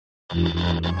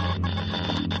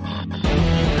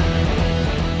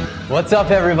What's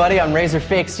up everybody, I'm Razer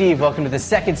Fake Steve. Welcome to the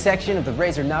second section of the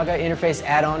Razer Naga interface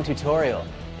add-on tutorial.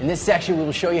 In this section we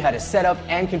will show you how to set up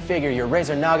and configure your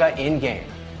Razer Naga in-game.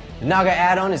 The Naga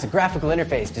add-on is a graphical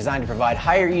interface designed to provide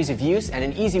higher ease of use and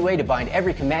an easy way to bind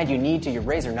every command you need to your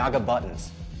Razer Naga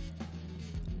buttons.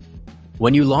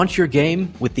 When you launch your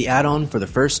game with the add-on for the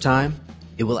first time,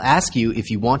 it will ask you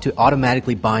if you want to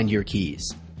automatically bind your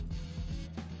keys.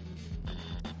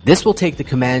 This will take the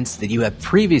commands that you have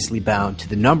previously bound to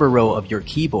the number row of your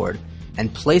keyboard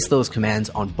and place those commands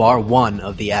on bar 1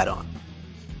 of the add-on.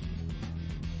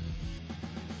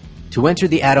 To enter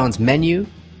the add-on's menu,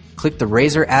 click the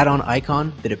Razer add-on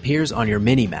icon that appears on your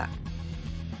mini-map.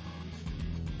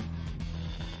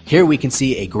 Here we can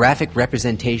see a graphic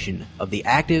representation of the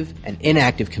active and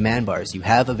inactive command bars you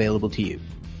have available to you.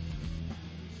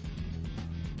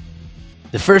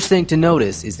 The first thing to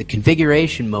notice is the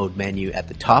configuration mode menu at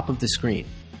the top of the screen.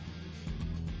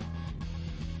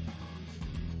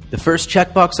 The first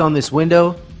checkbox on this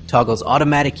window toggles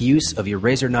automatic use of your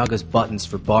Razer Naga's buttons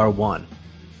for bar 1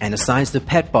 and assigns the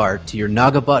pet bar to your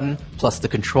Naga button plus the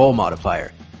control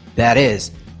modifier. That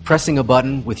is, pressing a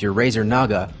button with your Razer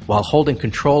Naga while holding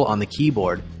control on the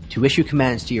keyboard to issue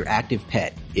commands to your active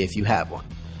pet if you have one.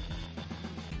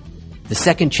 The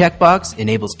second checkbox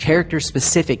enables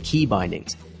character-specific key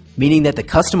bindings, meaning that the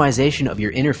customization of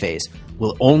your interface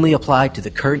will only apply to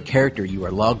the current character you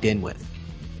are logged in with.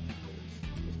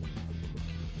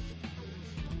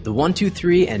 The 1, 2,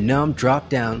 3 and num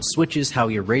drop-down switches how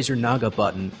your Razer Naga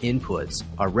button inputs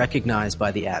are recognized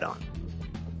by the add-on.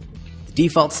 The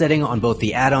default setting on both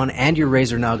the add-on and your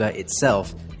Razer Naga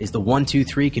itself is the 1, 2,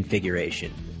 3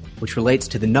 configuration, which relates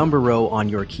to the number row on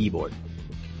your keyboard.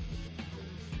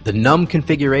 The num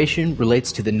configuration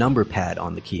relates to the number pad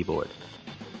on the keyboard.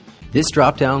 This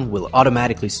drop-down will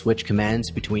automatically switch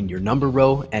commands between your number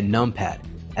row and numpad,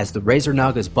 as the Razer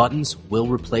Naga's buttons will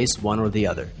replace one or the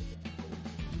other.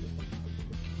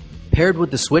 Paired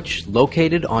with the switch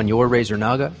located on your Razer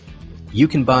Naga, you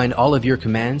can bind all of your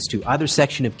commands to either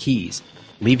section of keys,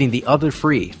 leaving the other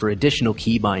free for additional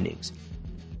key bindings.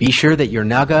 Be sure that your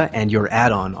Naga and your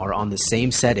add-on are on the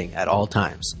same setting at all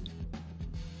times.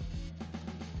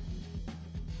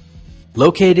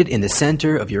 Located in the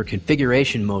center of your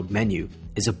configuration mode menu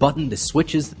is a button that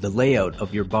switches the layout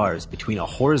of your bars between a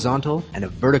horizontal and a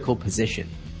vertical position.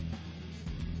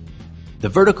 The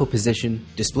vertical position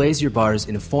displays your bars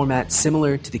in a format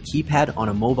similar to the keypad on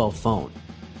a mobile phone,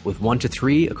 with 1 to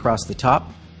 3 across the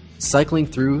top, cycling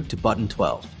through to button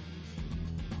 12.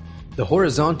 The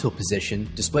horizontal position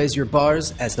displays your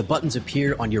bars as the buttons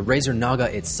appear on your Razer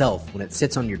Naga itself when it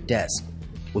sits on your desk,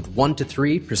 with 1 to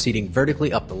 3 proceeding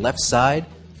vertically up the left side,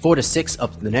 4 to 6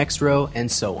 up the next row,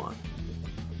 and so on.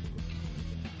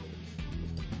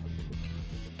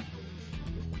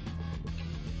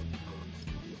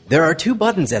 There are 2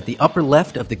 buttons at the upper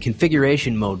left of the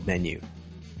configuration mode menu.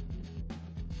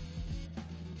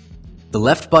 The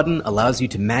left button allows you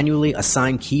to manually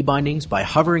assign key bindings by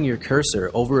hovering your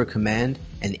cursor over a command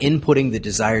and inputting the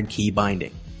desired key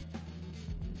binding.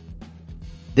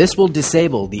 This will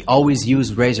disable the Always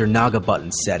Use Razer Naga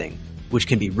button setting, which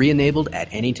can be re-enabled at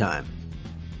any time.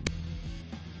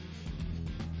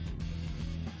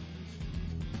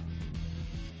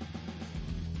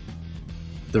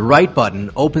 The right button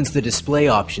opens the Display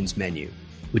Options menu,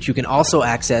 which you can also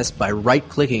access by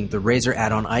right-clicking the Razer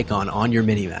add-on icon on your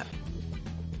minimap.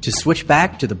 To switch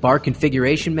back to the bar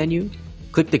configuration menu,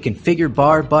 click the Configure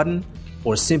Bar button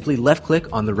or simply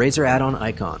left-click on the Razer add-on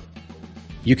icon.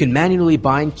 You can manually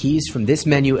bind keys from this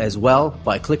menu as well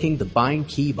by clicking the Bind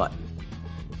Key button.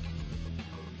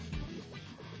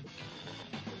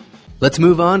 Let's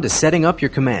move on to setting up your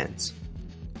commands.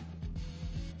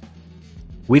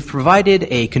 We've provided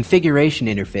a configuration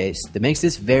interface that makes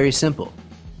this very simple.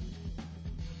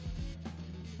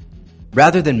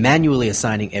 Rather than manually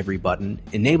assigning every button,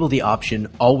 enable the option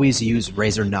Always Use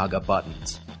Razer Naga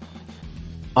Buttons.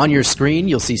 On your screen,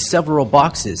 you'll see several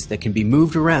boxes that can be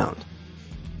moved around.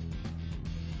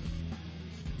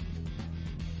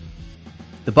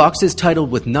 The boxes titled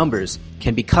with numbers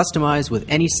can be customized with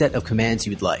any set of commands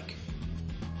you'd like.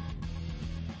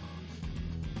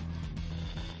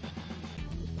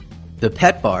 The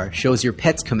pet bar shows your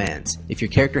pet's commands if your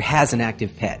character has an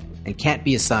active pet and can't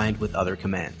be assigned with other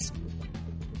commands.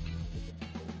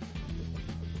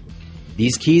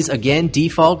 These keys again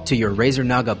default to your Razer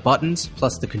Naga buttons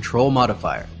plus the control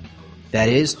modifier. That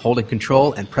is, holding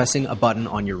control and pressing a button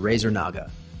on your Razer Naga.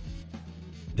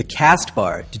 The cast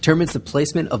bar determines the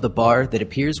placement of the bar that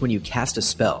appears when you cast a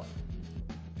spell.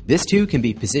 This too can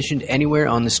be positioned anywhere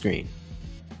on the screen.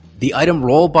 The item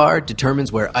roll bar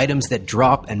determines where items that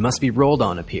drop and must be rolled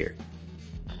on appear.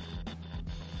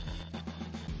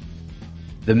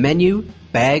 The menu,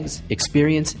 bags,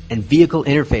 experience, and vehicle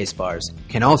interface bars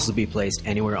can also be placed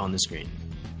anywhere on the screen.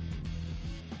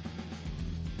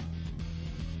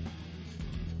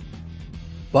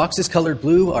 Boxes colored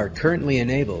blue are currently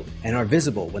enabled and are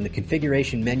visible when the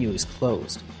configuration menu is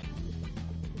closed.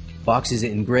 Boxes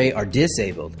in gray are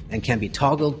disabled and can be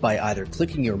toggled by either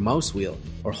clicking your mouse wheel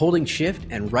or holding shift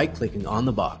and right-clicking on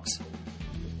the box.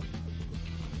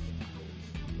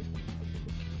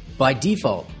 By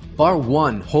default, bar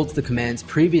 1 holds the commands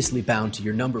previously bound to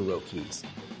your number row keys.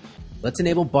 Let's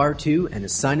enable bar 2 and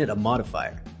assign it a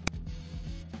modifier.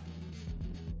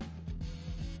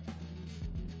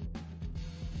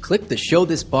 Click the Show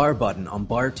This Bar button on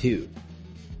bar 2.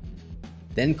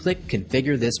 Then click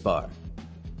Configure this bar.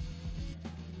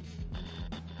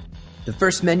 The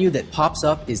first menu that pops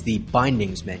up is the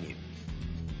Bindings menu.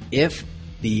 If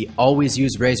the Always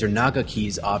Use Razer Naga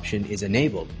keys option is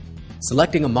enabled,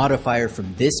 selecting a modifier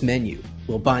from this menu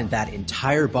will bind that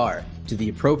entire bar to the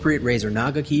appropriate Razer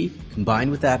Naga key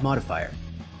combined with that modifier.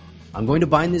 I'm going to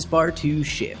bind this bar to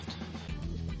Shift.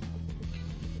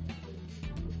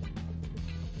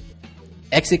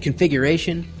 Exit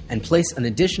configuration and place an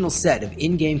additional set of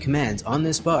in-game commands on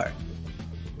this bar.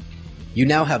 You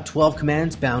now have 12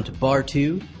 commands bound to bar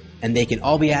 2, and they can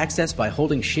all be accessed by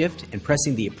holding Shift and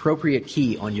pressing the appropriate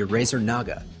key on your Razer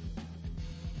Naga.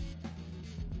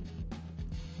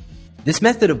 This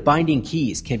method of binding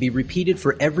keys can be repeated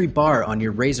for every bar on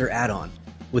your Razer add-on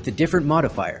with a different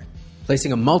modifier,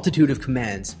 placing a multitude of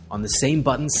commands on the same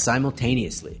buttons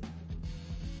simultaneously.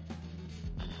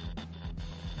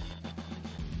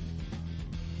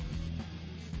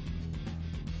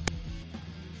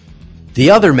 The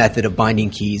other method of binding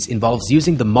keys involves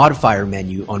using the modifier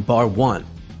menu on bar 1.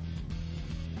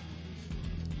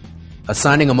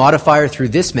 Assigning a modifier through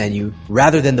this menu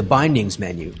rather than the bindings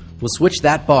menu will switch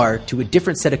that bar to a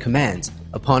different set of commands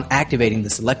upon activating the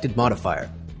selected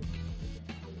modifier.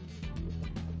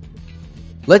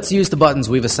 Let's use the buttons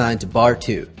we've assigned to bar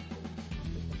 2.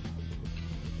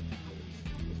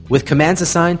 With commands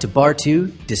assigned to bar 2,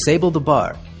 disable the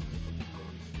bar.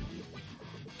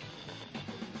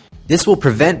 This will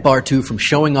prevent bar 2 from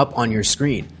showing up on your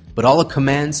screen, but all the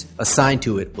commands assigned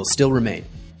to it will still remain.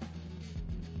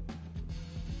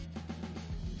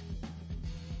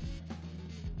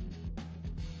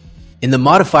 In the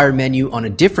modifier menu on a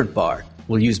different bar,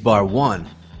 we'll use bar 1.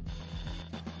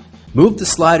 Move the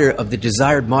slider of the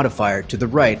desired modifier to the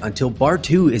right until bar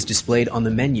 2 is displayed on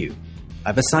the menu.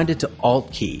 I've assigned it to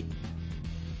Alt key.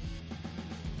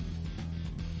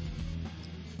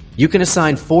 You can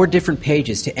assign 4 different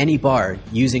pages to any bar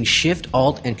using Shift,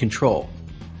 Alt, and Control.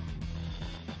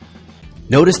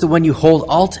 Notice that when you hold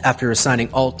Alt after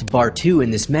assigning Alt to bar 2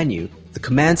 in this menu, the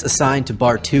commands assigned to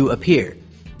bar 2 appear.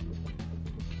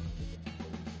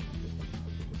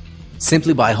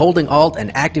 Simply by holding Alt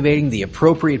and activating the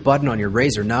appropriate button on your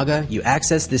Razer Naga, you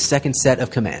access this second set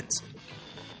of commands.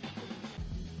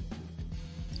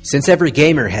 Since every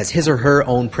gamer has his or her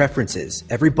own preferences,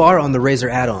 every bar on the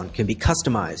Razer add-on can be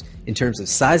customized in terms of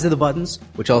size of the buttons,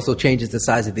 which also changes the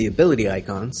size of the ability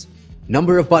icons,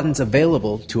 number of buttons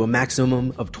available to a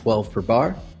maximum of 12 per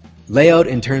bar, layout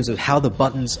in terms of how the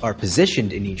buttons are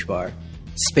positioned in each bar,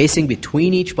 spacing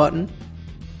between each button,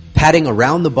 padding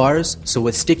around the bars so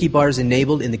with sticky bars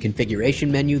enabled in the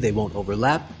configuration menu they won't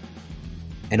overlap,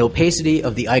 and opacity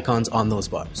of the icons on those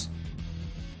bars.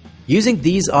 Using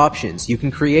these options, you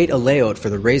can create a layout for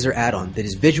the Razer add-on that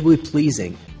is visually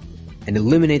pleasing and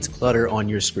eliminates clutter on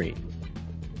your screen.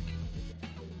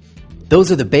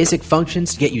 Those are the basic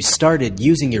functions to get you started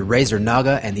using your Razer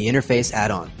Naga and the interface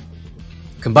add-on.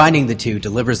 Combining the two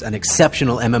delivers an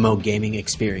exceptional MMO gaming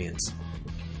experience.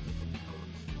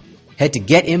 Head to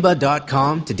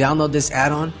getimba.com to download this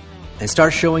add-on and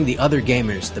start showing the other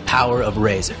gamers the power of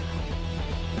Razer.